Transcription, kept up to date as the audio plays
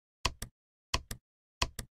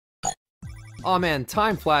Aw man,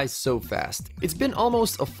 time flies so fast. It's been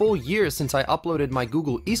almost a full year since I uploaded my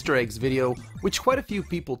Google Easter eggs video, which quite a few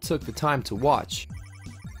people took the time to watch.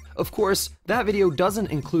 Of course, that video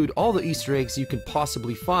doesn't include all the Easter eggs you could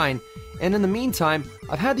possibly find, and in the meantime,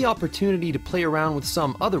 I've had the opportunity to play around with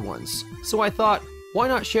some other ones, so I thought, why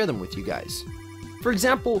not share them with you guys? For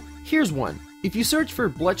example, here's one. If you search for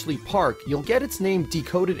Bletchley Park, you'll get its name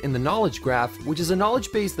decoded in the knowledge graph, which is a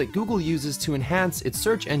knowledge base that Google uses to enhance its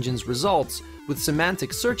search engine's results with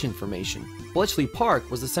semantic search information. Bletchley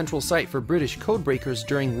Park was the central site for British codebreakers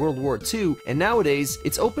during World War II, and nowadays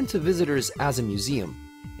it's open to visitors as a museum.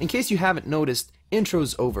 In case you haven't noticed,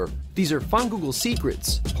 intro's over. These are Fun Google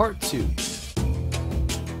Secrets, Part 2.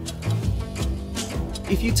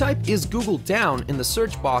 If you type "is Google down" in the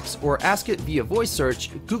search box or ask it via voice search,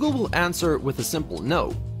 Google will answer with a simple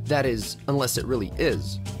no. That is, unless it really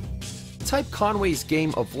is. Type Conway's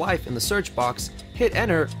Game of Life in the search box, hit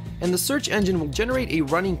enter, and the search engine will generate a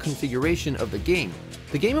running configuration of the game.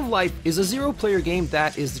 The Game of Life is a zero-player game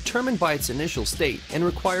that is determined by its initial state and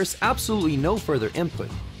requires absolutely no further input.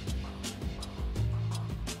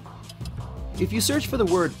 If you search for the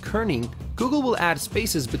word kerning, Google will add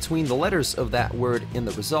spaces between the letters of that word in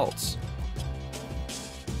the results.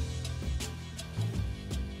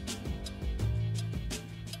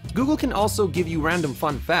 Google can also give you random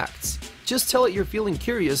fun facts. Just tell it you're feeling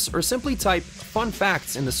curious or simply type "fun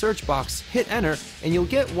facts" in the search box, hit enter, and you'll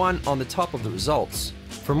get one on the top of the results.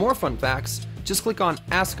 For more fun facts, just click on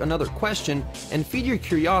 "Ask another question" and feed your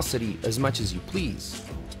curiosity as much as you please.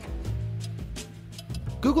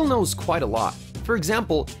 Google knows quite a lot. For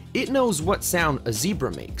example, it knows what sound a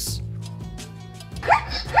zebra makes.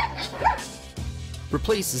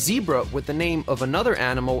 Replace zebra with the name of another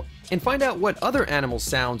animal and find out what other animal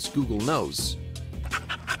sounds Google knows.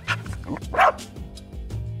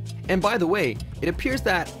 And by the way, it appears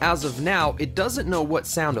that as of now, it doesn't know what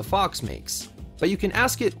sound a fox makes. But you can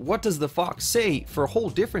ask it "what does the fox say" for a whole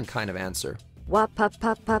different kind of answer.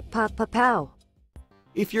 Wa-pa-pa-pa-pa-pa-pow.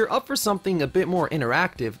 If you're up for something a bit more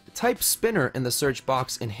interactive, type "spinner" in the search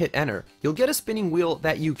box and hit enter. You'll get a spinning wheel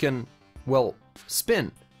that you can, well,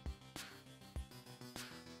 spin.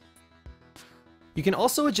 You can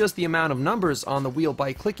also adjust the amount of numbers on the wheel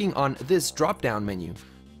by clicking on this drop-down menu.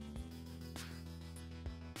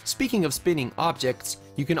 Speaking of spinning objects,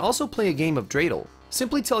 you can also play a game of dreidel.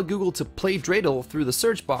 Simply tell Google to play dreidel through the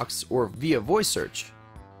search box or via voice search.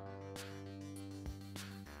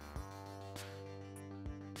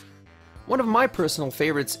 One of my personal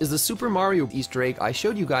favorites is the Super Mario Easter egg I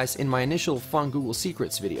showed you guys in my initial Fun Google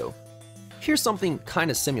Secrets video. Here's something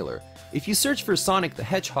kinda similar. If you search for Sonic the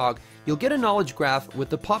Hedgehog, you'll get a knowledge graph with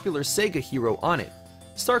the popular Sega hero on it.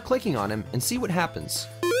 Start clicking on him and see what happens.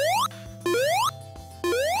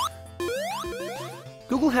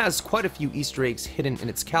 Google has quite a few Easter eggs hidden in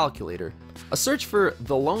its calculator. A search for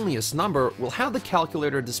 "the loneliest number" will have the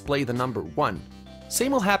calculator display the number 1.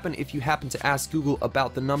 Same will happen if you happen to ask Google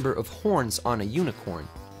about the number of horns on a unicorn.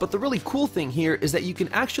 But the really cool thing here is that you can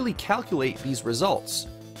actually calculate these results.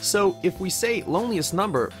 So if we say "loneliest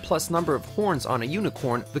number" plus number of horns on a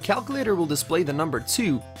unicorn, the calculator will display the number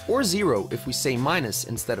 2 or 0 if we say minus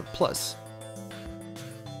instead of plus.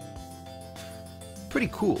 Pretty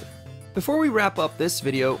cool. Before we wrap up this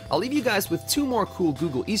video, I'll leave you guys with 2 more cool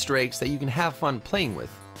Google Easter eggs that you can have fun playing with.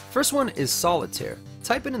 First one is solitaire.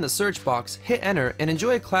 Type it in the search box, hit enter, and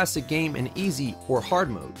enjoy a classic game in easy or hard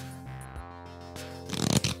mode.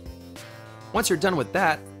 Once you're done with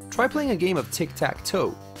that, try playing a game of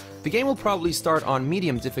tic-tac-toe. The game will probably start on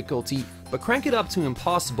medium difficulty, but crank it up to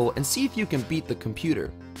impossible and see if you can beat the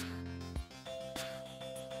computer.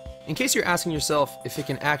 In case you're asking yourself if it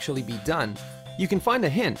can actually be done, you can find a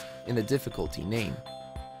hint in the difficulty name.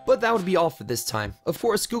 But that would be all for this time. Of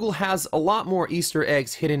course, Google has a lot more Easter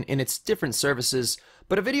eggs hidden in its different services,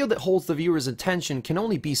 but a video that holds the viewer's attention can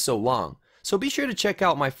only be so long. So be sure to check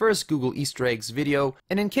out my first Google Easter eggs video,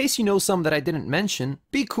 and in case you know some that I didn't mention,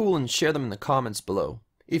 be cool and share them in the comments below.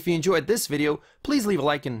 If you enjoyed this video, please leave a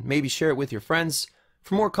like and maybe share it with your friends.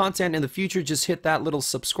 For more content in the future, just hit that little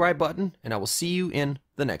subscribe button, and I will see you in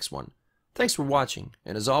the next one. Thanks for watching,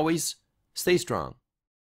 and as always, stay strong.